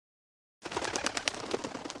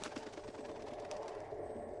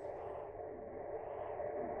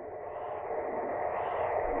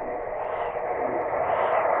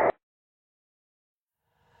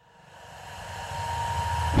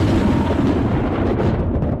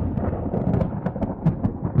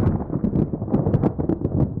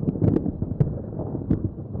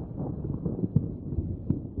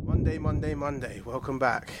Monday, welcome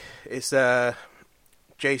back. It's a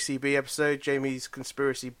JCB episode, Jamie's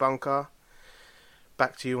Conspiracy Bunker.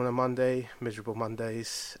 Back to you on a Monday, miserable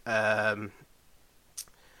Mondays. I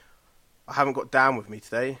haven't got Dan with me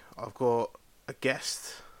today. I've got a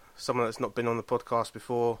guest, someone that's not been on the podcast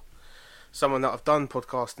before, someone that I've done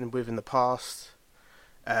podcasting with in the past.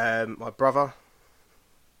 My brother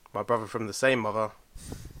from the same mother,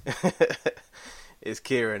 is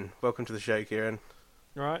Kieran. Welcome to the show, Kieran.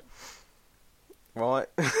 Right.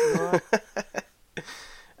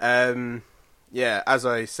 Yeah, as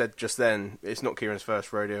I said just then, it's not Kieran's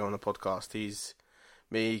first rodeo on a podcast.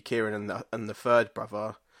 Me, Kieran, and the third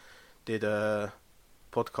brother did a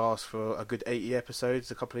podcast for a good 80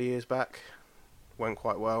 episodes a couple of years back. Went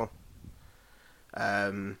quite well.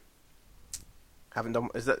 Haven't done.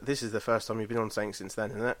 This is the first time you've been on something since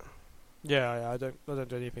then, isn't it? Yeah. I don't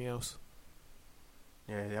do anything else.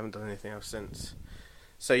 Yeah, you haven't done anything else since.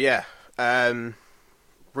 So yeah,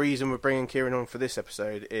 reason we're bringing Kieran on for this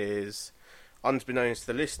episode is, unbeknownst to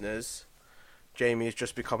the listeners, Jamie has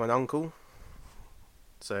just become an uncle.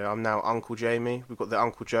 So I'm now Uncle Jamie. We've got the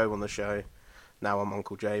Uncle Joe on the show. Now I'm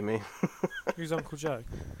Uncle Jamie. Who's Uncle Joe?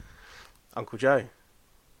 Uncle Joe.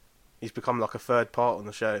 He's become like a third part on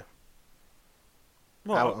the show.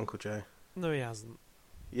 What? How, Uncle Joe? No, he hasn't.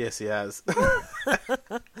 Yes, he has.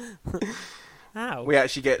 How? We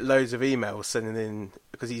actually get loads of emails sending in,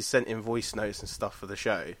 because he's sent in voice notes and stuff for the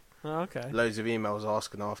show. Oh, okay. Loads of emails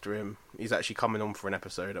asking after him. He's actually coming on for an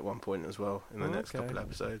episode at one point as well in the next couple of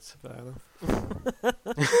episodes. Fair enough.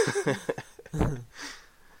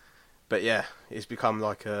 But yeah, he's become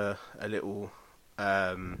like a little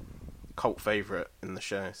cult favourite in the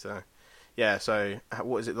show. So yeah, so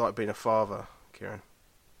what is it like being a father, Kieran?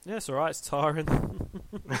 Yeah, it's alright. It's tiring.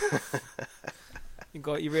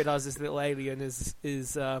 You realise this little alien is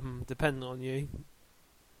dependent on you.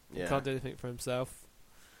 Yeah. He can't do anything for himself.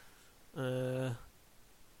 Yeah,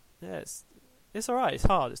 it's alright. It's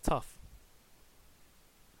hard. It's tough.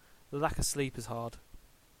 The lack of sleep is hard.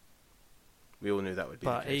 We all knew that would be.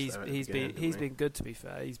 But the case, he's been good, to be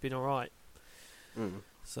fair. He's been alright. Mm.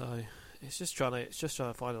 So it's just trying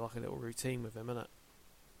to find like a little routine with him, isn't it?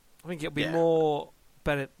 I think it'll be more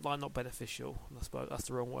not beneficial. I suppose that's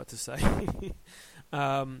the wrong word to say.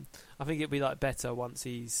 I think it'll be like better once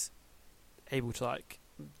he's able to like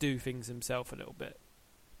do things himself a little bit.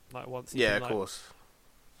 Like once he can, of course,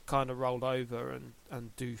 kind of roll over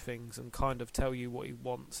and do things and kind of tell you what he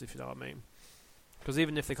wants, if you know what I mean. Because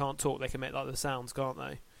even if they can't talk, they can make like the sounds, can't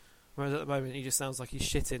they? Whereas at the moment he just sounds like he's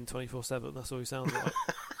shitting 24/7. That's all he sounds like.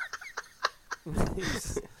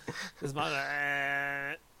 There's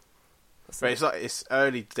my. But it's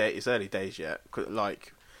early days yet.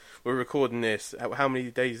 Like, we're recording this. How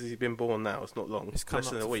many days has he been born now? It's not long. It's come less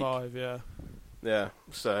up than to a week. 5, yeah. Yeah,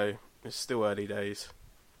 so it's still early days.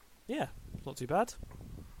 Yeah, it's not too bad.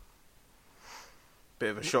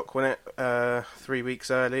 Bit of a shock, wasn't it? 3 weeks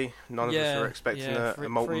early. None of us were expecting a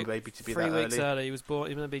molten baby to be that early. 3 weeks early. He was born.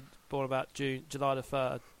 He was going to be born about July the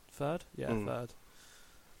 3rd. 3rd? Yeah, 3rd.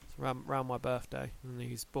 It's around my birthday, and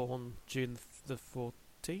he's born June the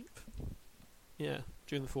 14th. Yeah,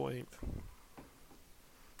 June the 14th.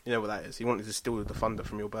 You know what that is? He wanted to steal the thunder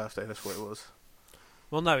from your birthday. That's what it was.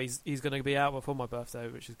 Well, no, he's going to be out before my birthday,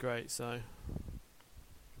 which is great. So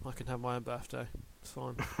I can have my own birthday. It's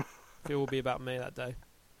fine. It will be about me that day.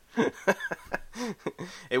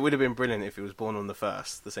 It would have been brilliant if he was born on the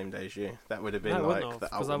 1st, the same day as you. That would have been like the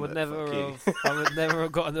because I would never I would never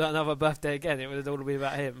have got another birthday again. It would have all been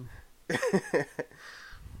about him.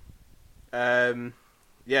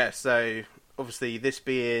 Yeah. So obviously, this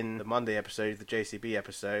being the Monday episode, the JCB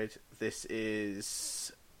episode, this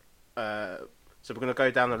is. So we're going to go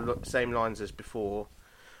down the same lines as before.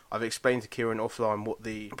 I've explained to Kieran offline what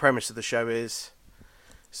the premise of the show is.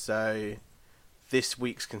 So this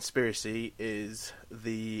week's conspiracy is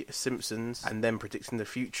the Simpsons and them predicting the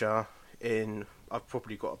future I've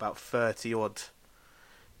probably got about 30 odd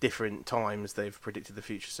different times they've predicted the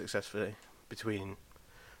future successfully between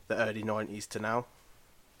the early 90s to now.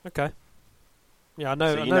 Okay. Yeah, I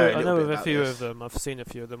know of a few of them. I've seen a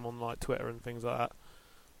few of them on like Twitter and things like that.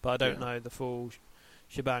 But I don't know the full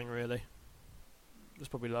shebang, really. There's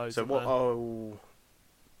probably loads. So what I'll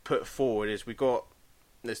put forward is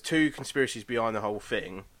there's two conspiracies behind the whole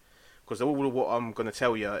thing, because all of what I'm going to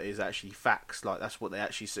tell you is actually facts. Like, that's what they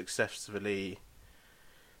actually successfully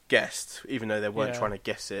guessed, even though they weren't trying to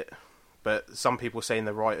guess it. But some people saying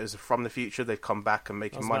the writers are from the future, they've come back and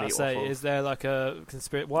making money off of... Is there like a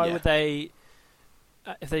conspiracy? Why would they...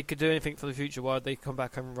 If they could do anything for the future, why would they come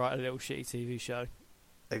back and write a little shitty TV show?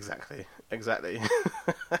 Exactly.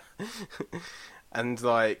 And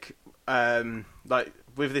like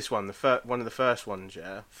with this one, one of the first ones,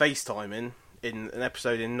 yeah, FaceTiming in an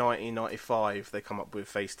episode in 1995, they come up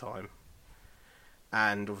with FaceTime,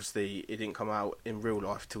 and obviously it didn't come out in real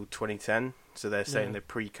life till 2010. So they're saying they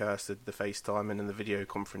precursored the FaceTiming and the video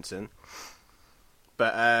conferencing.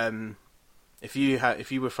 But if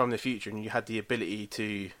you were from the future and you had the ability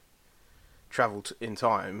to travel in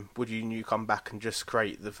time, would you come back and just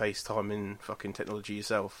create the FaceTiming fucking technology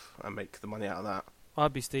yourself and make the money out of that?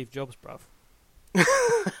 I'd be Steve Jobs, bruv.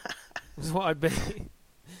 That's what I'd be.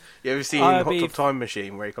 You ever seen Hot Tub Time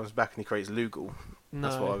Machine where he comes back and he creates Lugal? No,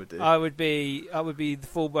 that's what I would do. I would be the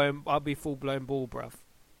full blown. I'd be full blown ball, bruv.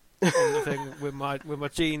 On the thing with my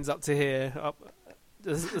jeans up to here, up,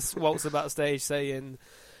 just waltz about stage saying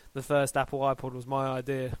the first Apple iPod was my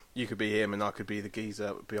idea. You could be him and I could be the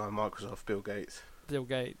geezer behind Microsoft, Bill Gates. Bill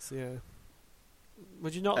Gates, yeah.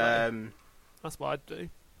 Would you not? That's what I'd do.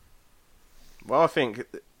 Well, I think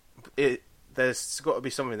there's got to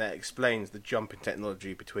be something that explains the jump in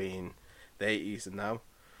technology between the 80s and now.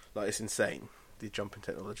 Like, it's insane, the jump in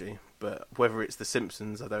technology. But whether it's the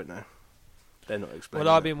Simpsons, I don't know. They're not explaining.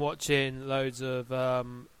 Well, I've been watching loads of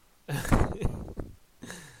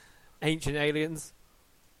Ancient Aliens.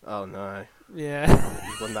 Oh no! Yeah,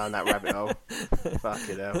 you've gone down that rabbit hole.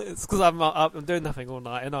 Fucking hell! It's because I'm doing nothing all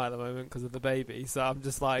night at the moment because of the baby. So I'm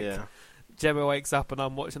just like, Gemma wakes up and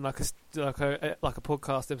I'm watching like a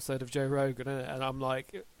podcast episode of Joe Rogan, and I'm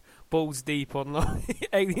like balls deep on like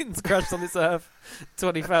aliens crashed on this earth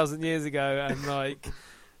 20,000 years ago, and like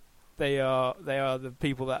they are the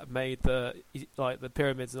people that made the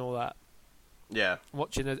pyramids and all that. Yeah,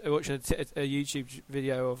 watching a YouTube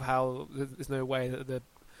video of how there's no way that the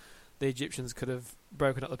Egyptians could have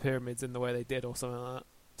broken up the pyramids in the way they did, or something like that.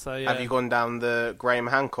 So yeah. Have you gone down the Graham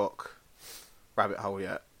Hancock rabbit hole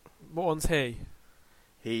yet? What one's he?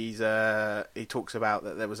 He talks about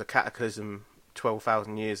that there was a cataclysm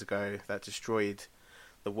 12,000 years ago that destroyed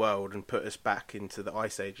the world and put us back into the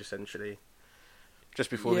Ice Age, essentially. Just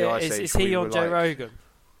before the Ice Age. Is he on Joe Rogan?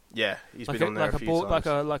 Yeah, he's been on there a few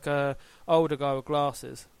times. Like a older guy with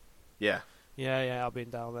glasses. Yeah. Yeah, I've been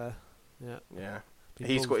down there. Yeah.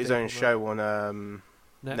 He's got his own show on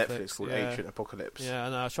Netflix called Ancient Apocalypse. Yeah, I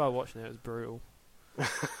know. I tried watching it. It was brutal.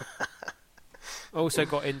 Also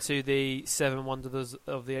got into the 7 Wonders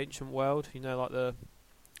of the Ancient World. You know, like the...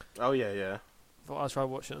 Oh, yeah. I tried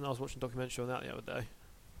watching it, and I was watching a documentary on that the other day.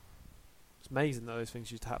 It's amazing that those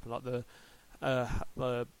things used to happen, like the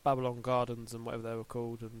Babylon Gardens and whatever they were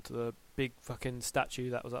called, and the big fucking statue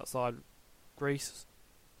that was outside Greece.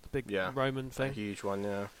 The big Roman thing. A huge one,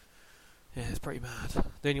 yeah. Yeah, it's pretty mad.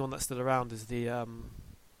 The only one that's still around is the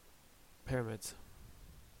pyramids.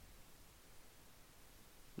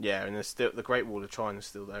 Yeah, and there's still the Great Wall of China's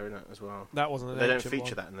still there, isn't it, as well? That wasn't an They ancient don't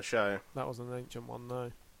feature one. that in the show. That wasn't an ancient one,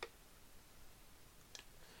 no.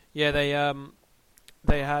 Yeah, they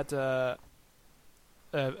had a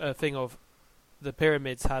thing of the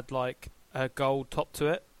pyramids had like a gold top to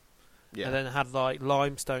it, and then it had like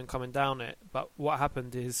limestone coming down it. But what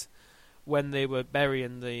happened is, when they were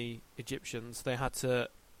burying the Egyptians, they had to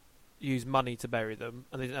use money to bury them,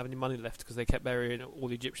 and they didn't have any money left because they kept burying all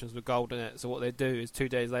the Egyptians with gold in it. So what they do is 2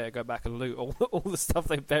 days later go back and loot all the stuff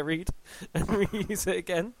they buried and reuse it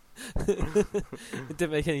again. It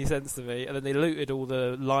didn't make any sense to me. And then they looted all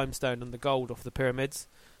the limestone and the gold off the pyramids.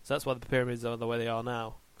 So that's why the pyramids are the way they are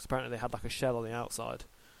now. Because apparently they had like a shell on the outside.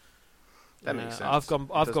 That makes sense.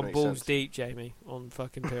 I've gone balls deep, Jamie, on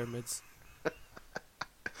fucking pyramids.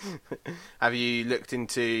 Have you looked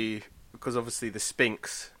into, because obviously the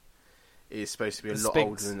Sphinx is supposed to be a lot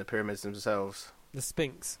older than the pyramids themselves. The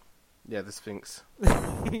Sphinx? Yeah, the Sphinx.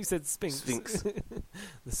 You said Sphinx. Sphinx.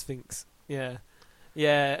 The Sphinx. Yeah.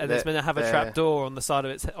 Yeah, and it's meant to have a trap door on the side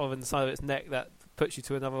of its neck that puts you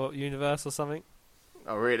to another universe or something.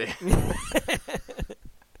 Oh, really?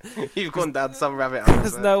 You've gone down some rabbit hole.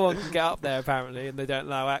 Because no one can get up there apparently, and they don't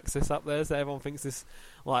allow access up there, so everyone thinks this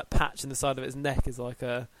like patch in the side of its neck is like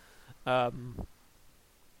a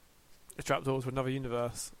trapdoor to another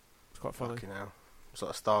universe. It's quite funny. Fucking hell. It's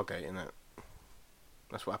like a Stargate, isn't it?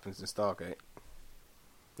 That's what happens in Stargate.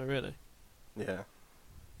 Oh, really? Yeah.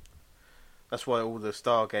 That's why all the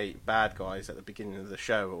Stargate bad guys at the beginning of the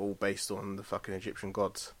show are all based on the fucking Egyptian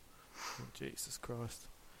gods. Oh, Jesus Christ.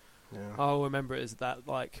 Yeah. I'll remember it as that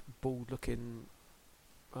like bald-looking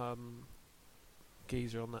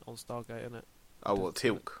geezer on Stargate, isn't it? Oh, what,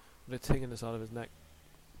 Tilk? The thing in the side of his neck.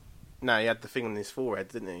 No, he had the thing on his forehead,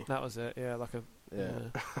 didn't he? That was it. Yeah, like a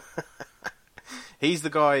He's the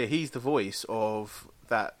guy. He's the voice of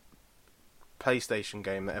that PlayStation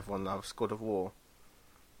game that everyone loves, God of War.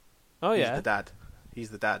 Oh, He's the dad. He's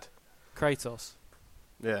the dad. Kratos.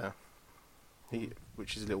 Yeah.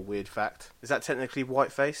 Which is a little weird fact. Is that technically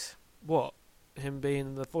whiteface? What? Him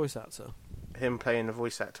being the voice actor? Him playing the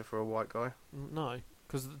voice actor for a white guy? No,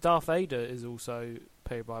 because Darth Vader is also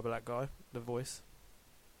played by a black guy, the voice.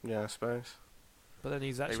 Yeah, I suppose. But then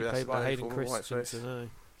he's actually played by Hayden Christensen,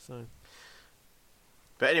 so.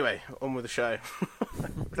 But anyway, on with the show.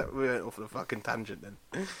 We went off on a fucking tangent then.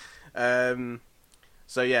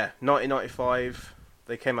 So yeah, 1995,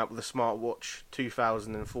 they came out with a smartwatch.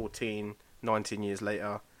 2014, 19 years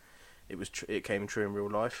later, it came true in real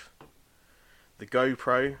life. The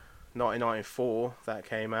GoPro, 1994, that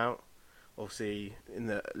came out. Obviously, in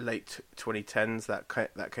the late 2010s,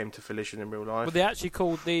 that came to fruition in real life. Were they actually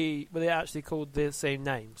called the same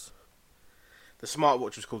names? The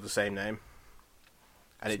smartwatch was called the same name,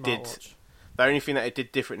 and it did. Smartwatch. The only thing that it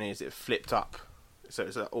did differently is it flipped up, so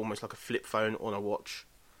it's almost like a flip phone on a watch.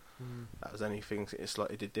 That was the only thing it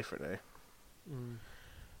slightly did differently.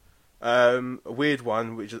 A weird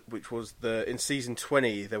one, which was in season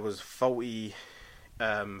 20, there was faulty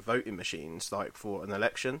voting machines, like for an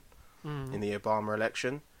election in the Obama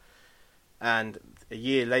election, and a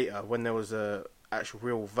year later, when there was a actual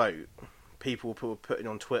real vote, people were putting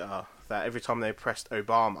on Twitter that every time they pressed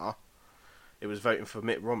Obama, it was voting for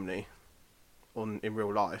Mitt Romney in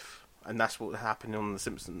real life, and that's what happened on The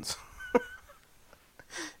Simpsons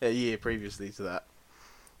a year previously to that,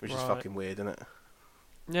 which is fucking weird, isn't it?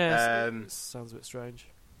 Yeah, it sounds a bit strange.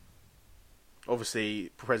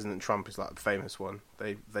 Obviously, President Trump is like a famous one.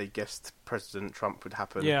 They guessed President Trump would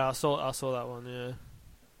happen. Yeah, I saw that one. Yeah.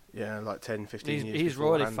 Yeah, like 10, 15 years. He's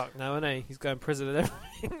royally fucked now, isn't he? He's going prison and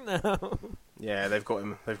everything now. Yeah, they've got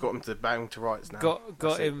him. They've got him to bang to rights now.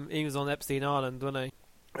 Got him. He was on Epstein Island, wasn't he?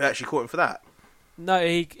 They actually caught him for that. No,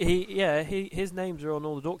 his names are on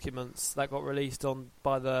all the documents that got released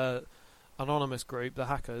by the anonymous group, the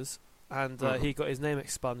hackers, and he got his name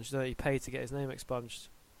expunged. He paid to get his name expunged.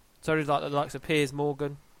 So did like the likes of Piers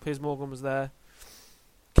Morgan. Piers Morgan was there.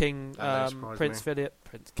 King, Prince Philip,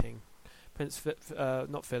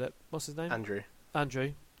 not Philip. What's his name?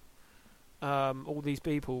 Andrew. All these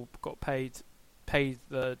people got paid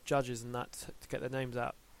the judges and that to get their names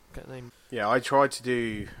out. Yeah, I tried to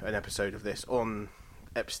do an episode of this on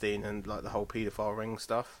Epstein and like the whole paedophile ring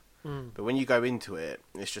stuff. But when you go into it,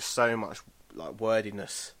 it's just so much like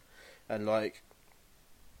wordiness, and like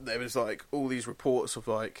there was like all these reports of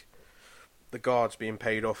like the guards being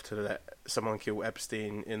paid off to let someone kill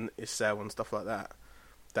Epstein in his cell and stuff like that.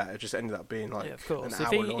 That it just ended up being like of course. an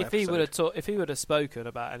hour-long episode. If he would have spoken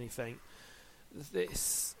about anything,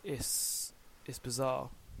 it's bizarre.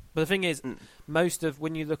 But the thing is, most of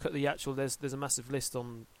when you look at the actual, there's a massive list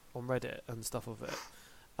on Reddit and stuff of it,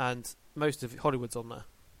 and most of Hollywood's on there.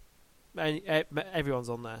 Everyone's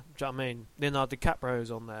on there. Do you know what I mean? Leonardo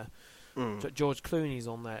DiCaprio's on there. George Clooney's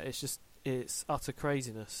on there. It's utter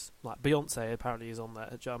craziness. Like Beyonce apparently is on there.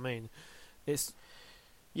 Do you know what I mean?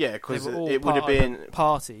 Because it would have been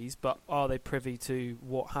parties, but are they privy to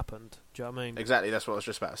what happened? Do you know what I mean? Exactly. That's what I was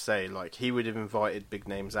just about to say. Like he would have invited big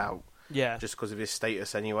names out. Yeah. Just because of his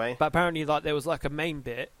status anyway. But apparently, like there was like a main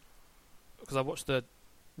bit, because I watched a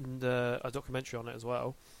documentary on it as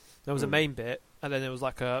well. There was a main bit, and then there was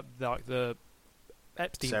like the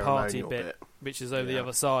Epstein party bit, which is over the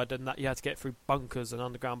other side, and that you had to get through bunkers and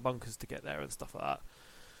underground bunkers to get there and stuff like that.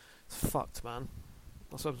 It's fucked, man.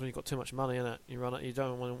 That's what happens when you've got too much money in it. You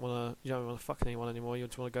don't want to fuck anyone anymore. You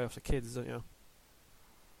just want to go after kids, don't you?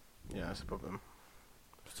 Yeah, that's a problem.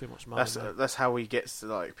 Too much money. That's how he gets to,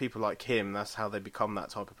 like people like him. That's how they become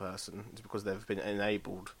that type of person. It's because they've been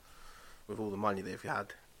enabled with all the money they've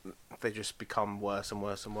had. They just become worse and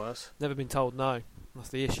worse and worse. Never been told no. That's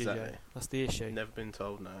the issue. Exactly. Yeah. That's the issue. Never been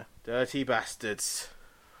told no. Dirty bastards.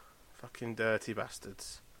 Fucking dirty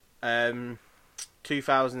bastards.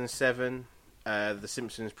 2007. The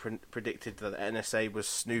Simpsons predicted that the NSA was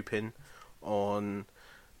snooping on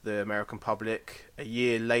the American public. A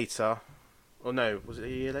year later. Oh no, was it a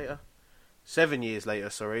year later? 7 years later,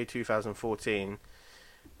 2014.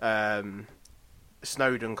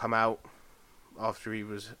 Snowden come out after he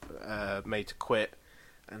was made to quit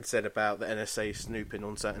and said about the NSA snooping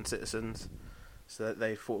on certain citizens. So that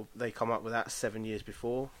they come up with that 7 years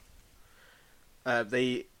before.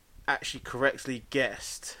 They actually correctly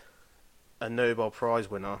guessed a Nobel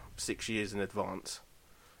Prize winner 6 years in advance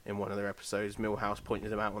in one of their episodes. Milhouse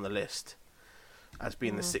pointed them out on the list as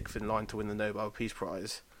being the sixth in line to win the Nobel Peace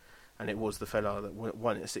Prize, and it was the fella that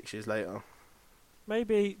won it 6 years later.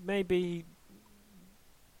 Maybe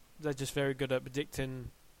they're just very good at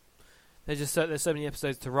predicting. There's so many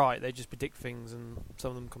episodes to write. They just predict things, and some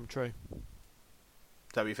of them come true. Is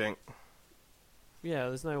that what you think? Yeah,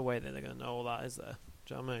 there's no way that they're going to know all that, is there?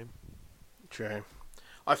 Do you know what I mean? True.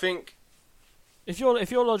 I think if you're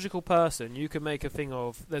a logical person, you can make a thing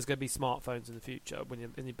of there's going to be smartphones in the future when you're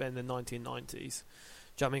in the 1990s.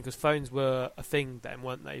 Do you know what I mean? Because phones were a thing then,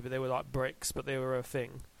 weren't they? But they were like bricks, but they were a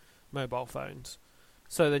thing. Mobile phones.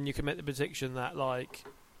 So then you can make the prediction that like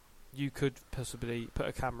you could possibly put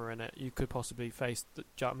a camera in it. You could possibly do you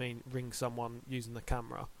know what I mean? Ring someone using the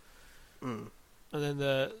camera. Mm. And then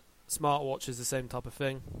the smartwatch is the same type of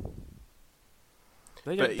thing.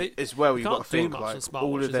 As well, you've got to think like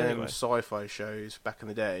all of them anyway. sci-fi shows back in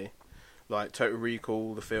the day, like Total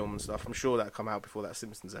Recall, the film and stuff. I'm sure that come out before that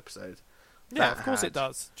Simpsons episode. Yeah, of course it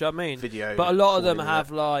does. Do you know what I mean? Video, but a lot of them have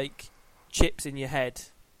like chips in your head,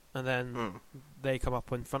 and then they come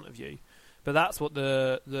up in front of you. But that's what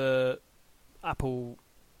the Apple,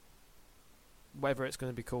 whatever it's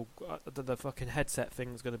going to be called, the fucking headset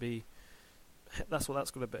thing's going to be. That's what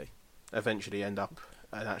that's going to be. Eventually, end up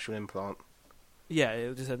an actual implant. Yeah,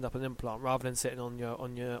 it'll just end up an implant rather than sitting on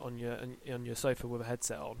your sofa with a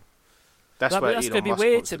headset on. That's going to be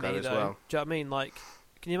weird to me, though. Well. Do you know what I mean? Like,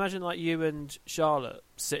 can you imagine like you and Charlotte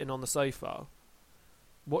sitting on the sofa,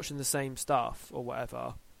 watching the same stuff or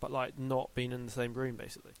whatever, but like not being in the same room,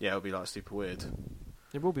 basically? Yeah, it'll be like super weird.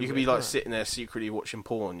 It will be. You could be like sitting there secretly watching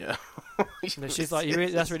porn, yeah. And she's like,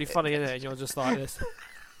 "That's really funny, isn't it?" And you're just like this.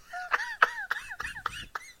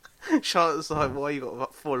 Charlotte's like, "Why you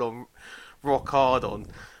got full on rock hard on?"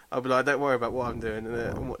 I'll be like, "Don't worry about what I'm doing," and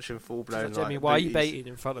then I'm watching full blown. Like, why are you baiting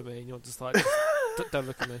in front of me? And you're just like, "Don't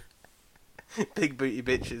look at me." Big booty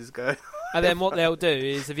bitches go. And then what they'll do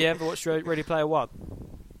is, have you ever watched Ready Player One?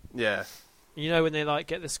 Yeah. You know when they like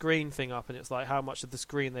get the screen thing up and it's like how much of the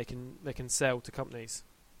screen they can sell to companies.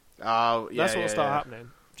 Oh yeah. That's what'll start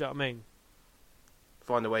happening. Do you know what I mean?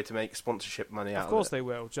 Find a way to make sponsorship money out of it. Of course they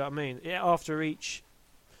will. Do you know what I mean? Yeah, after each.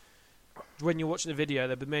 When you're watching the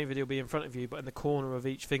video, the main video will be in front of you, but in the corner of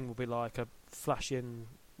each thing will be like a flashing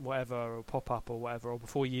whatever, or pop-up or whatever, or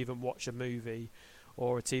before you even watch a movie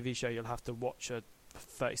or a TV show, you'll have to watch a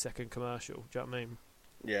 30-second commercial. Do you know what I mean?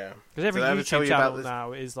 Yeah. Because every YouTube channel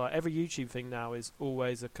now is like, every YouTube thing now is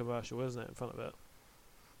always a commercial, isn't it, in front of it?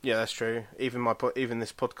 Yeah, that's true. Even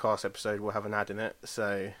this podcast episode will have an ad in it,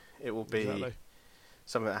 so it will be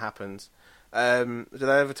something that happens. Did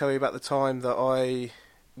I ever tell you about the time that I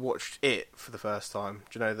watched It for the first time?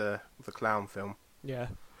 Do you know the clown film? Yeah.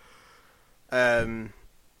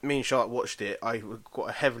 Me and Charlotte watched it. I got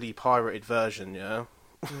a heavily pirated version, yeah.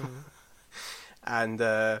 And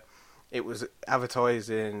it was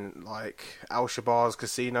advertising like Al Shabaab's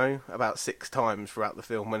casino about 6 times throughout the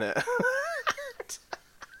film, wasn't it?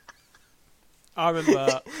 I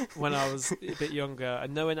remember when I was a bit younger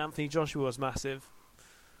and knowing Anthony Joshua was massive.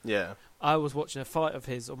 Yeah. I was watching a fight of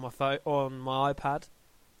his on my phone, on my iPad.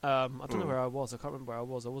 I don't know where I was. I can't remember where I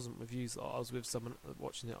was. I wasn't with you. I was with someone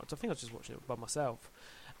watching it. I think I was just watching it by myself.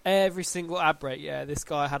 Every single ad break, this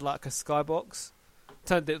guy had like a skybox.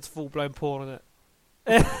 Turned it to full-blown porn on it.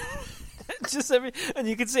 And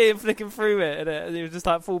you could see him flicking through it, and it was just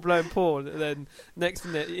like full-blown porn. And then next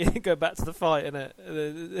minute, you go back to the fight,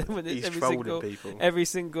 and he's trolling people. Every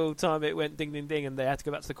single time it went ding, ding, ding, and they had to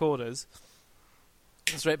go back to the corners,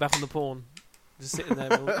 straight back on the porn. Just sitting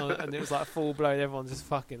there, and it was like full-blown, everyone just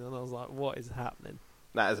fucking, and I was like, what is happening?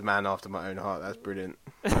 That is a man after my own heart. That's brilliant.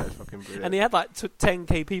 That is fucking brilliant. And he had like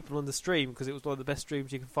 10k people on the stream because it was one of the best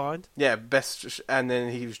streams you can find. Yeah, best. And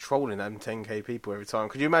then he was trolling them 10k people every time.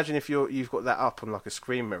 Could you imagine if you've got that up on like a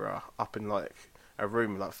screen mirror, up in like a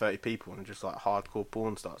room with like 30 people, and just like hardcore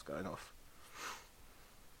porn starts going off?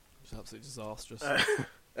 It's absolutely disastrous.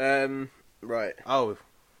 Right. Oh,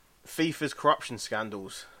 FIFA's corruption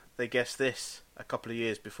scandals. They guessed this a couple of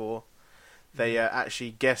years before. They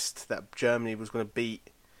actually guessed that Germany was going to beat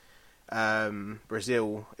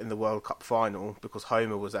Brazil in the World Cup final because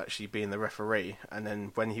Homer was actually being the referee. And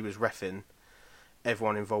then when he was reffing,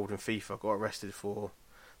 everyone involved in FIFA got arrested for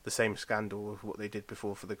the same scandal of what they did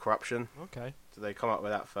before for the corruption. Okay. So they come up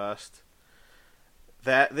with that first.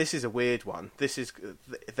 This is a weird one.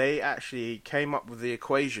 They actually came up with the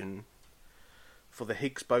equation for the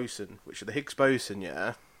Higgs boson, which the Higgs boson,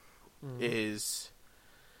 is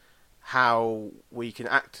how we can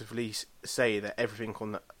actively say that everything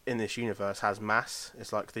in this universe has mass.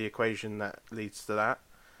 It's like the equation that leads to that.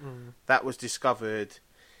 That was discovered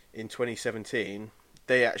in 2017.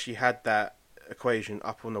 They actually had that equation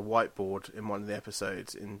up on the whiteboard in one of the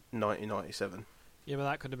episodes in 1997. Yeah, but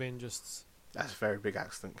that could have been just... That's a very big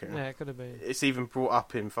accident, Kieran. Yeah, it could have been. It's even brought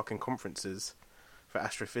up in fucking conferences for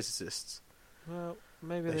astrophysicists. Well,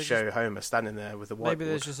 maybe they show Homer standing there with the whiteboard. Maybe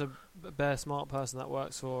there's just a bare smart person that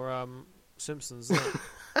works for Simpsons, isn't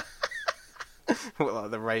it? What,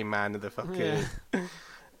 like the Rain Man of the fucking...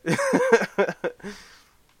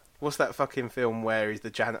 What's that fucking film where he's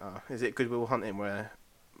the janitor? Is it Good Will Hunting where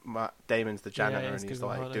Matt Damon's the janitor and he's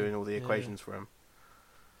like doing all the equations for him?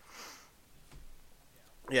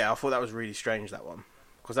 Yeah, I thought that was really strange, that one.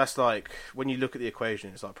 Because that's like, when you look at the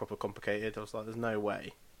equation, it's like proper complicated. I was like, there's no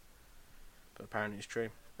way. But apparently it's true.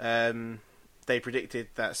 They predicted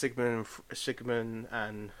that Sigmund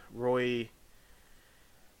and Roy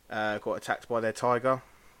got attacked by their tiger.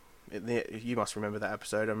 You must remember that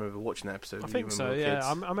episode. I remember watching that episode. I think so. Yeah,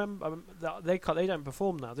 I remember. They don't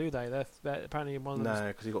perform now, do they? They're apparently one of them. No,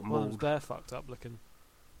 because he got mauled. mauled. They're fucked up looking.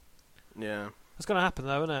 Yeah, it's going to happen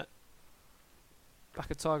though, isn't it?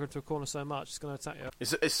 Back a tiger into a corner so much, it's going to attack you.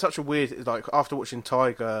 It's such a weird. Like after watching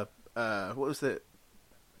Tiger, what was that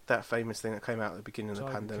famous thing that came out at the beginning of the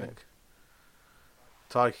pandemic? King.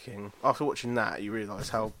 Tiger King. After watching that, you realise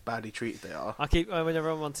how badly treated they are. Whenever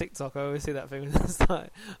I'm on TikTok, I always see that thing. It's like,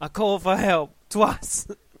 I called for help twice,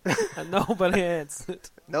 and nobody answered.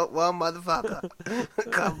 Not one motherfucker.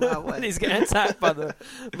 Come my way. And he's getting attacked by the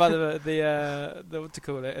what to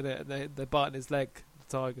call it, innit? And they're biting his leg.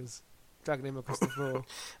 The tigers dragging him across the floor,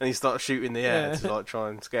 and he starts shooting the air to like try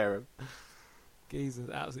and scare him. Geezer's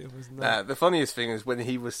absolutely was the funniest thing is when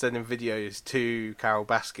he was sending videos to Carol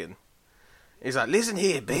Baskin. He's like, listen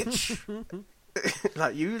here, bitch.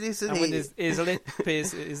 Like, you listen and here. And when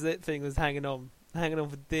his lip thing was hanging on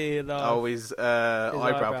for dear life. Oh, his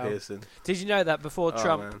eyebrow piercing. Did you know that before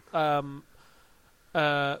Trump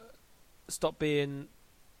stopped being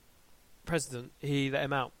president, he let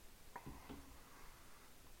him out?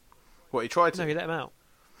 What, he tried to? No, he let him out.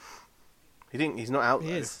 He didn't. He's not out, though.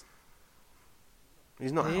 He is.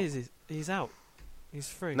 He's not out. He is. He's out. He's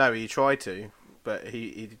free. No, he tried to. But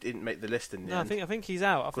he didn't make the list in the end. I think he's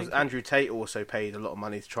out. Because Andrew Tate also paid a lot of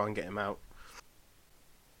money to try and get him out.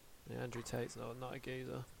 Yeah, Andrew Tate's not a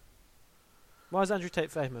geezer. Why is Andrew Tate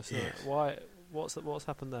famous? Yeah. Why? What's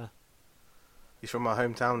happened there? He's from my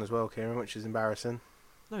hometown as well, Kieran, which is embarrassing.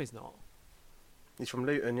 No, he's not. He's from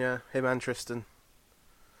Luton, yeah. Him and Tristan.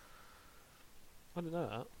 I didn't know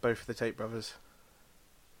that. Both of the Tate brothers.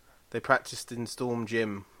 They practiced in Storm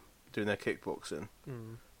Gym doing their kickboxing.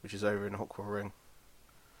 Which is over in Hockwell Ring.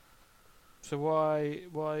 So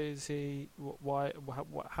why is he?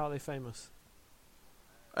 How are they famous?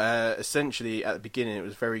 Essentially, at the beginning, it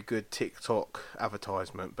was very good TikTok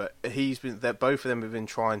advertisement, but both of them have been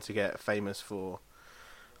trying to get famous for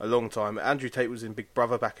a long time. Andrew Tate was in Big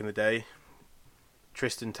Brother back in the day.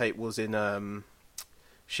 Tristan Tate was in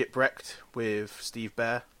Shipwrecked with Steve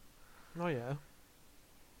Bear. Oh yeah.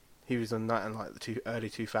 He was on that in like the early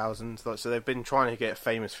 2000s. So they've been trying to get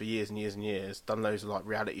famous for years and years and years. Done loads of like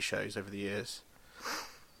reality shows over the years.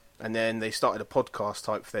 And then they started a podcast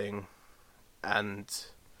type thing. And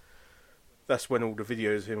that's when all the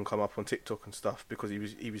videos of him come up on TikTok and stuff. Because he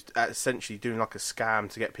was essentially doing like a scam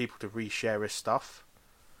to get people to reshare his stuff.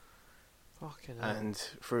 Fucking hell. And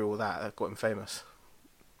through all that got him famous.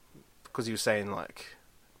 Because he was saying like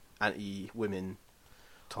anti-women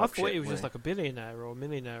I thought he was just like a billionaire or a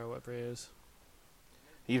millionaire or whatever he is.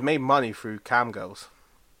 He's made money through cam girls.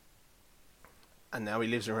 And now he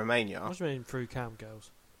lives in Romania. What do you mean through cam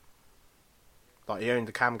girls? Like he owned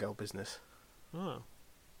the cam girl business. Oh.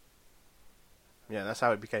 Yeah, that's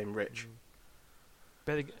how he became rich.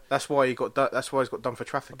 Mm. That's why he's got done for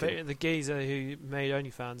trafficking. I bet the geezer who made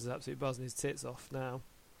OnlyFans is absolutely buzzing his tits off now.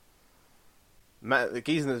 The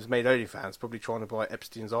geezer that's made OnlyFans probably trying to buy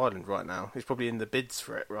Epstein's Island right now. He's probably in the bids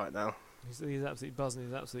for it right now. He's absolutely buzzing.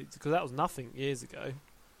 Because that was nothing years ago.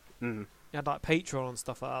 Mm. He had like Patreon and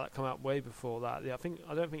stuff like that come out way before that. Yeah, I think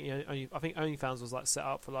OnlyFans was like set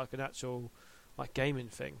up for like an actual like gaming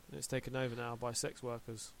thing. And it's taken over now by sex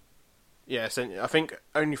workers. Yeah, so I think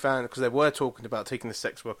OnlyFans, because they were talking about taking the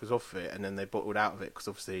sex workers off of it, and then they bottled out of it because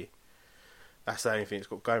obviously that's the only thing it's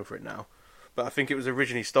got going for it now. But I think it was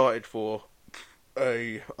originally started for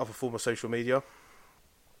a other form of social media.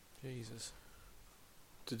 Jesus.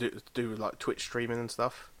 To do with like Twitch streaming and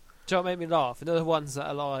stuff. Do you know what made me laugh? You know the ones that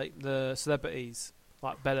are like the celebrities,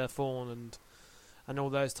 like Bella Thorne and all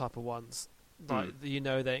those type of ones. Like you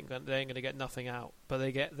know they ain't gonna get nothing out, but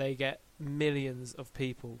they get millions of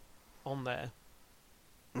people on there.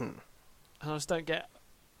 And I just don't get,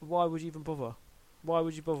 why would you even bother? Why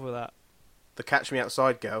would you bother with that? The Catch Me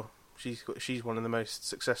Outside girl. She's one of the most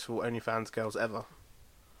successful OnlyFans girls ever.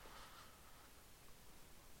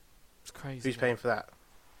 It's crazy. Who's paying for that?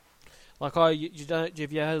 Like have you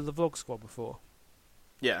heard of the Vlog Squad before?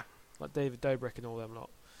 Yeah. Like David Dobrik and all them lot.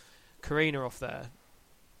 Karina off there.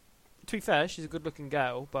 To be fair, she's a good looking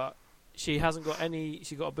girl, but she hasn't got any.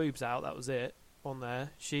 She got her boobs out. That was it. on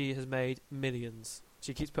there, she has made millions.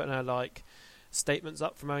 She keeps putting her like statements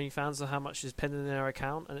up from OnlyFans of how much she's pending in her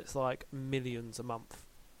account, and it's like millions a month.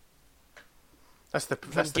 That's the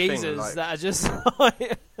geezers thing. Like... that are just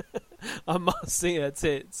like, I must see her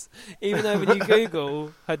tits. Even though when you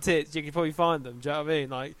Google her tits, you can probably find them. Do you know what I mean?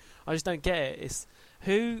 Like, I just don't get it. It's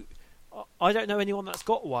who. I don't know anyone that's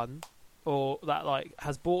got one or that like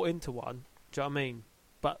has bought into one. Do you know what I mean?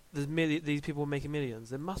 But there's these people making millions.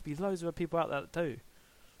 There must be loads of other people out there that do.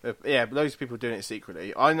 Yeah, but loads of people doing it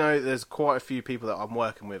secretly. I know there's quite a few people that I'm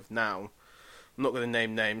working with now. I'm not going to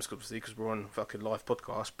name names, obviously, because we're on a fucking live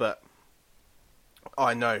podcast, but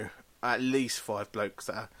I know at least 5 blokes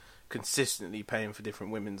that are consistently paying for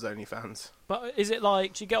different women's OnlyFans. But is it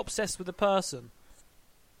like, do you get obsessed with the person?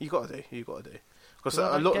 You got to do. Because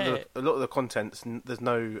a lot of the contents, there's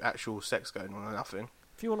no actual sex going on or nothing.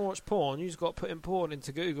 If you want to watch porn, you just got to put in porn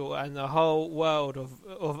into Google, and the whole world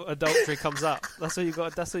of adultery comes up. That's all you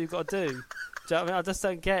got. That's all you got to do. Do you know what I mean? I just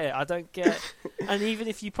don't get it. I don't get. And even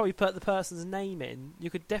if you probably put the person's name in,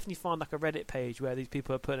 you could definitely find like a Reddit page where these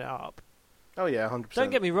people are putting it up. Oh yeah, 100%.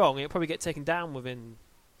 Don't get me wrong; it'll probably get taken down within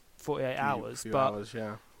 48 hours. Few but hours,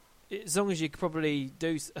 yeah. As long as you could probably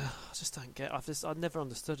do. I just don't get. I've never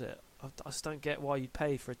understood it. I just don't get why you'd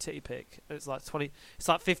pay for a titty pic. It's like 20. It's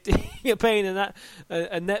like 50. You're paying a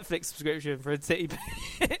Netflix subscription for a titty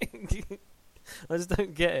pic. I just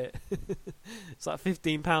don't get it. It's like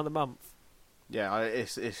 £15 a month. Yeah,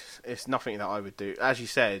 it's nothing that I would do. As you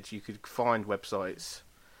said, you could find websites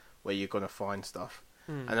where you're gonna find stuff,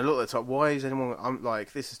 and a lot of the time, why is anyone? I'm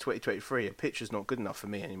like, this is 2023. A picture's not good enough for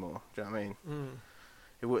me anymore. Do you know what I mean?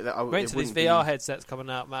 Wait till these VR headsets coming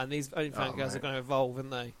out, man. These OnlyFans guys are going to evolve,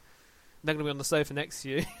 aren't they? They're going to be on the sofa next to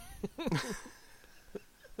you.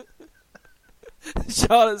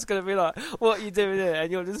 Charlotte's going to be like, "What are you doing here?"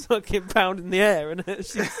 And you're just fucking pounding the air, and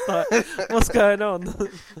she's like, "What's going on?"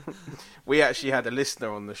 We actually had a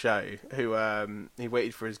listener on the show who he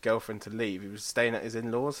waited for his girlfriend to leave. He was staying at his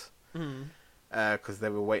in-laws because they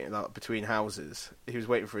were waiting like between houses. He was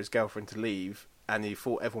waiting for his girlfriend to leave, and he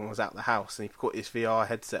thought everyone was out the house, and he put his VR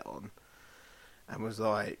headset on and was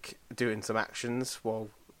like doing some actions while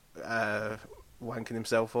wanking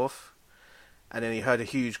himself off, and then he heard a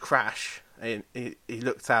huge crash, and he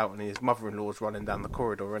looked out, and his mother-in-law's running down the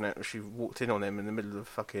corridor, and she walked in on him in the middle of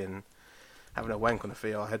fucking having a wank on a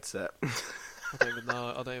VR headset. I don't even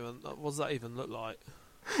know. What does that even look like?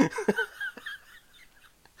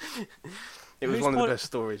 It was one of the best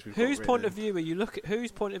stories we've got. Whose point of view are you looking?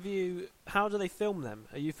 Whose point of view? How do they film them?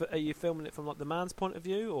 Are you filming it from like the man's point of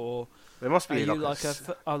view, or there must be are you like a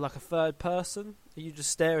third person? Are you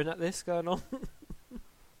just staring at this going on?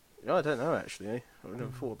 Yeah, I don't know actually. I've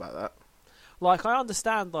never thought about that. Like, I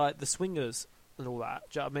understand like the swingers and all that.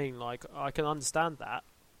 Do you know what I mean? Like, I can understand that,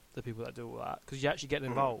 the people that do all that, because you're actually getting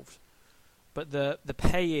involved. But the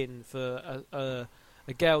paying for a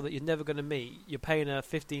girl that you're never going to meet, you're paying her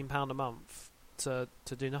 £15 a month to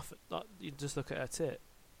do nothing. Like, you just look at her tit.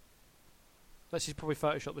 That she's probably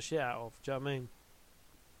photoshopped the shit out of. Do you know what I mean?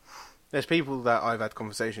 There's people that I've had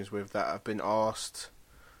conversations with that have been asked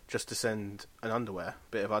just to send an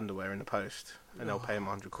bit of underwear in the post, and they'll pay them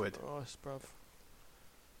 £100. Christ, bruv.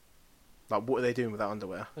 Like, what are they doing with that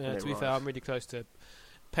underwear? Yeah, to be fair, I'm really close to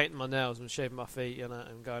painting my nails and shaving my feet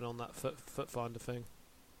and going on that foot finder thing.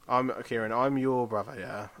 Kieran, I'm your brother,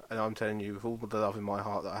 yeah, and I'm telling you, with all the love in my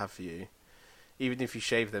heart that I have for you, even if you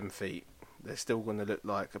shave them feet, they're still going to look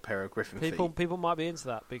like a pair of griffin feet. People might be into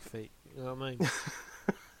that, big feet. You know what I mean?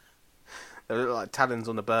 They look like talons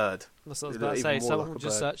on a bird. That's what I was about to say. Someone will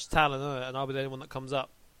just search talon on it, and I'll be the only one that comes up.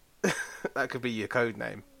 That could be your code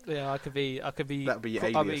name. Yeah, I could be. That'd be your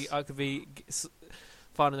alias. I could be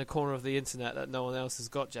finding a corner of the internet that no one else has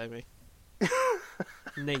got, Jamie.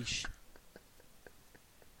 Niche.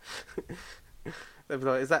 They'd be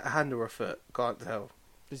like, is that a hand or a foot? Can't tell.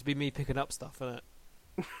 Just be me picking up stuff, innit?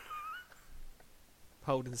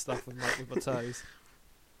 Holding stuff with my toes.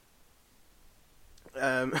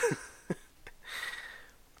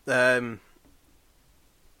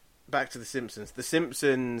 Back to the Simpsons. The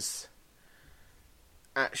Simpsons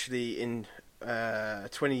actually, in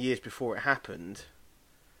 20 years before it happened,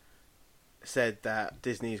 said that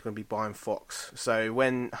Disney is going to be buying Fox. So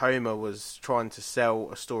when Homer was trying to sell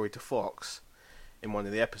a story to Fox in one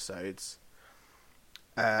of the episodes,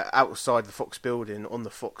 outside the Fox building on the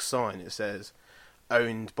Fox sign it says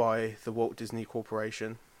owned by the Walt Disney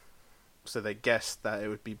Corporation. So they guessed that it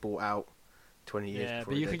would be bought out 20 years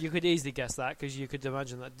before. Yeah, but you could easily guess that, because you could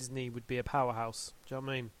imagine that Disney would be a powerhouse. Do you know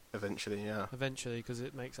what I mean? Eventually, yeah. Eventually, because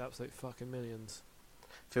it makes absolute fucking millions.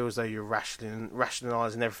 Feel as though you're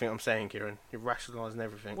rationalising everything I'm saying, Kieran. You're rationalising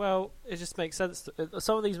everything. Well, it just makes sense.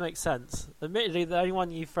 Some of these make sense. Admittedly, the only one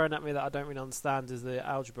you've thrown at me that I don't really understand is the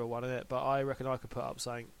algebra one, in it. But I reckon I could put up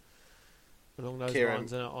something along those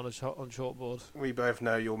lines on chalkboard. We both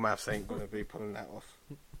know your maths ain't going to be pulling that off.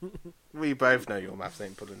 We both know your maths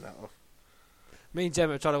ain't pulling that off. Me and Jem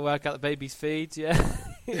are trying to work out the baby's feeds, yeah.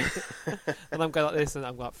 And I'm going like this, and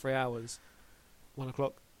I'm going 3 hours. 1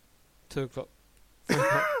 o'clock, 2 o'clock, 3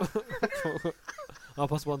 o'clock,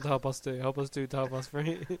 1:30 to 2:30, 2:30 to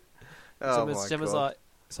 3:30. Oh Gemma's like,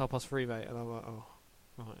 it's 3:30, mate, and I'm like, oh,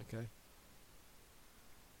 right, okay.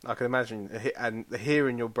 I can imagine and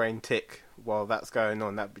hearing your brain tick while that's going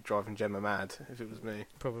on. That'd be driving Gemma mad if it was me.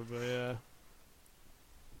 Probably, yeah.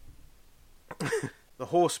 The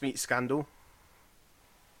horse meat scandal.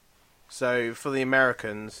 So for the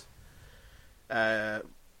Americans, there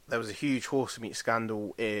was a huge horse meat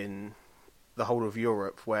scandal in the whole of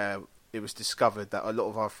Europe where it was discovered that a lot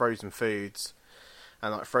of our frozen foods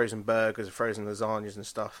and like frozen burgers, frozen lasagnas and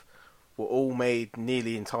stuff were all made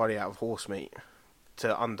nearly entirely out of horse meat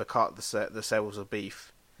to undercut the sales of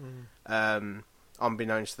beef.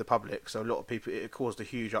 Unbeknownst to the public. So a lot of people, it caused a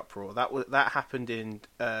huge uproar. That happened in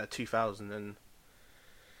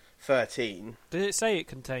 2013. Did it say it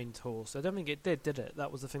contained horse? I don't think it did it?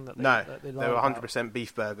 That was the thing that they No, that they were 100%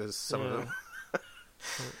 beef burgers, some of them.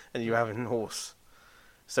 And you were having horse.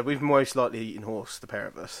 So we've most likely eaten horse, the pair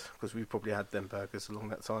of us, because we've probably had them burgers along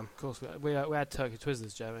that time. Of course, we had turkey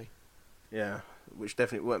twizzlers, Jeremy. Yeah, which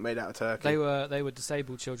definitely weren't made out of turkey. They were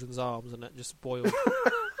disabled children's arms, and it just boiled.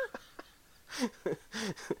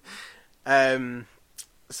 So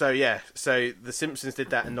the Simpsons did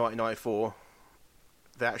that in 1994.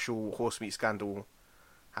 The actual horse meat scandal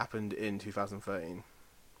happened in 2013.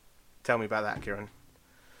 Tell me about that, Kieran.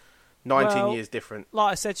 19 years different.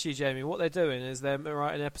 Like I said to you, Jamie, what they're doing is they're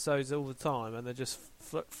writing episodes all the time, and they're just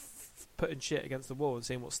putting shit against the wall and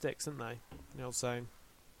seeing what sticks, aren't they? You know what I'm saying?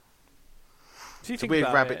 It's a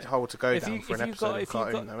weird rabbit hole to go down for an episode of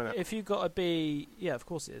cartoon, though, isn't it? If you've got to be... Yeah, of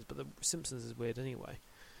course it is, but The Simpsons is weird anyway.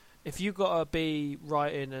 If you've got to be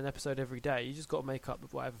writing an episode every day, you just got to make up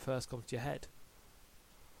with whatever first comes to your head.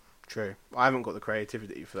 True. I haven't got the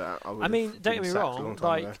creativity for that. I mean, don't get me wrong,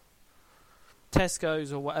 like, ago.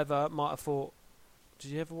 Tesco's or whatever might have thought... Did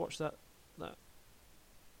you ever watch that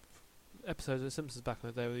episode of The Simpsons back in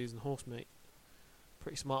the day where they were using horse meat?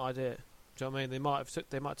 Pretty smart idea. Do you know what I mean? They might have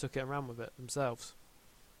took it and ran with it themselves.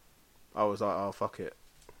 I was like, oh, fuck it.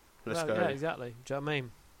 Let's go. Yeah, exactly. Do you know what I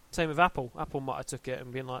mean? Same with Apple. Apple might have took it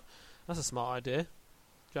and been like, that's a smart idea. Do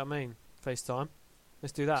you know what I mean? FaceTime.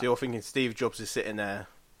 Let's do that. So you're thinking Steve Jobs is sitting there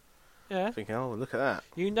thinking, oh, look at that.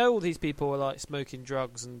 You know all these people are like smoking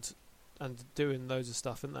drugs and doing loads of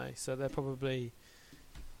stuff, aren't they? So they're probably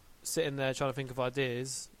sitting there trying to think of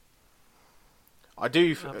ideas. I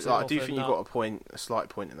do think you've got a slight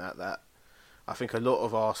point in that I think a lot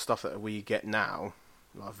of our stuff that we get now,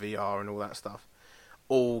 like VR and all that stuff,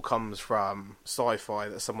 all comes from sci-fi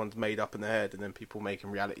that someone's made up in their head and then people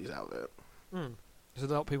making realities out of it. There's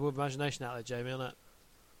a lot of people with imagination out there, Jamie, isn't it?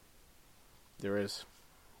 There is.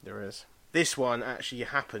 This one actually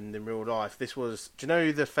happened in real life. This was... Do you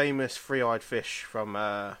know the famous three-eyed fish from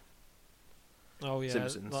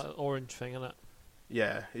Simpsons? Like orange thing, isn't it?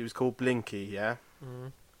 Yeah, it was called Blinky, yeah?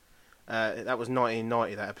 That was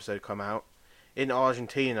 1990, that episode come out. In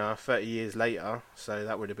Argentina, 30 years later, so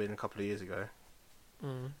that would have been a couple of years ago,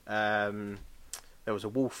 there was a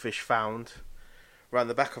wolffish found around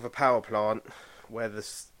the back of a power plant where the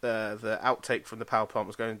outtake from the power plant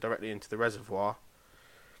was going directly into the reservoir.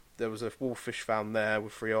 There was a wolffish found there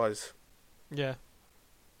with 3 eyes. Yeah.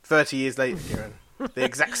 30 years later, Kieran, the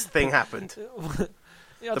exact thing happened. The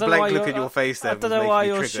blank look at your face there. I don't know why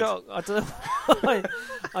you're shocked. I don't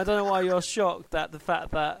know why you're shocked at the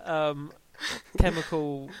fact that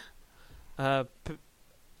chemical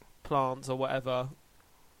plants or whatever,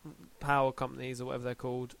 power companies or whatever they're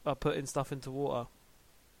called, are putting stuff into water.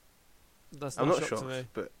 That's not shocked to me.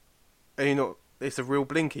 But are you not? It's a real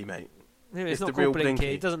Blinky, mate. Yeah, it's not called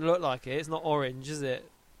Blinky. It doesn't look like it. It's not orange, is it?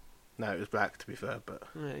 No, it was black, to be fair. But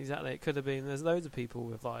yeah, exactly. It could have been. There's loads of people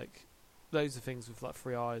with like loads of things with like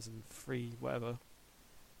 3 eyes and 3 whatever.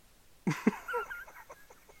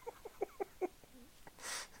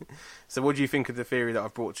 So what do you think of the theory that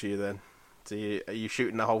I've brought to you then? Are you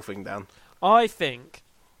shooting the whole thing down? I think,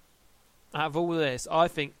 out of all of this, I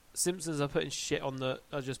think Simpsons are putting shit on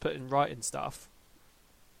are just putting writing stuff.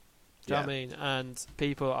 Do you know what I mean? And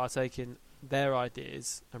people are taking their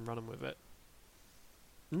ideas and running with it.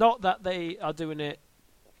 Not that they are doing it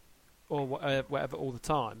or whatever all the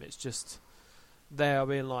time. It's just they are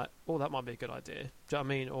being like, oh, that might be a good idea. Do you know what I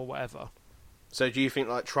mean? Or whatever. So do you think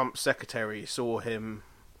like Trump's secretary saw him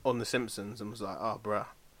on The Simpsons and was like, oh, bruh.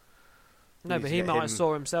 No, but he might have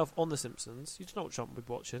saw himself on The Simpsons. You don't know what Trump would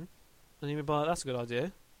be watching. And he'd be like, that's a good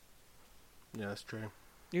idea. Yeah, that's true.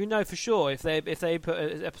 You know for sure if they put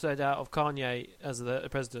an episode out of Kanye as the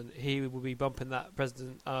president, he would be bumping that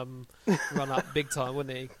president run up big time,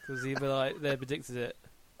 wouldn't he? Because he'd be like, they predicted it.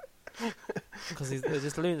 Because they're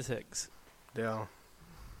just lunatics. Yeah.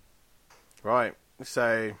 Right.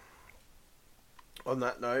 So, on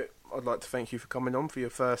that note, I'd like to thank you for coming on for your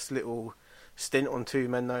first little stint on Two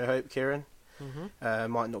Men No Hope, Kieran.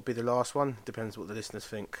 Mm-hmm. Might not be the last one. Depends what the listeners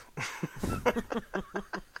think.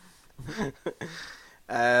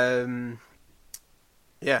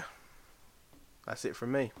 Yeah, that's it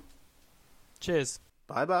from me. Cheers.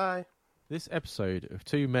 Bye bye. This episode of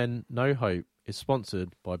Two Men No Hope is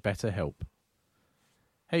sponsored by BetterHelp.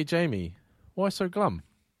 Hey Jamie, why so glum?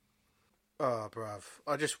 Oh, bruv.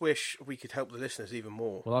 I just wish we could help the listeners even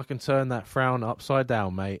more. Well, I can turn that frown upside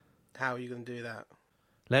down, mate. How are you going to do that?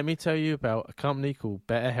 Let me tell you about a company called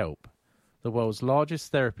BetterHelp, the world's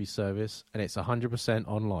largest therapy service, and it's 100%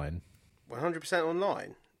 online. 100%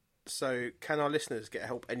 online? So can our listeners get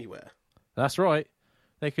help anywhere? That's right.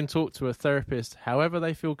 They can talk to a therapist however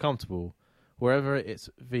they feel comfortable, wherever it's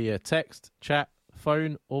via text, chat,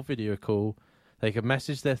 phone or video call. They can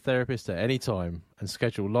message their therapist at any time and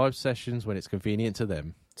schedule live sessions when it's convenient to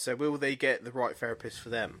them. So will they get the right therapist for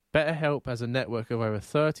them? BetterHelp has a network of over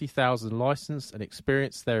 30,000 licensed and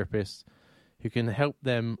experienced therapists who can help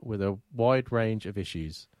them with a wide range of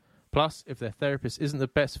issues. Plus, if their therapist isn't the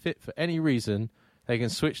best fit for any reason, they can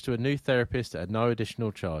switch to a new therapist at no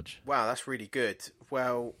additional charge. Wow, that's really good.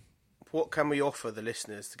 Well, what can we offer the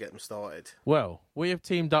listeners to get them started? Well, we have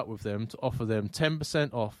teamed up with them to offer them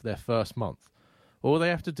 10% off their first month. All they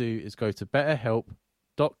have to do is go to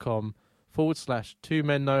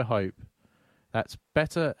betterhelp.com/2mennohope. That's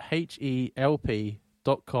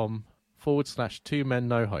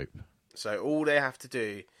betterhelp.com/2mennohope. So all they have to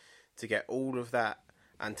do to get all of that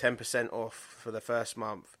and 10% off for the first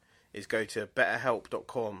month is go to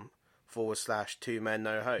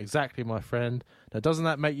betterhelp.com/2mennohope. Exactly, my friend. Now, doesn't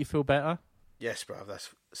that make you feel better? Yes, bruv,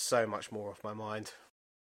 that's so much more off my mind.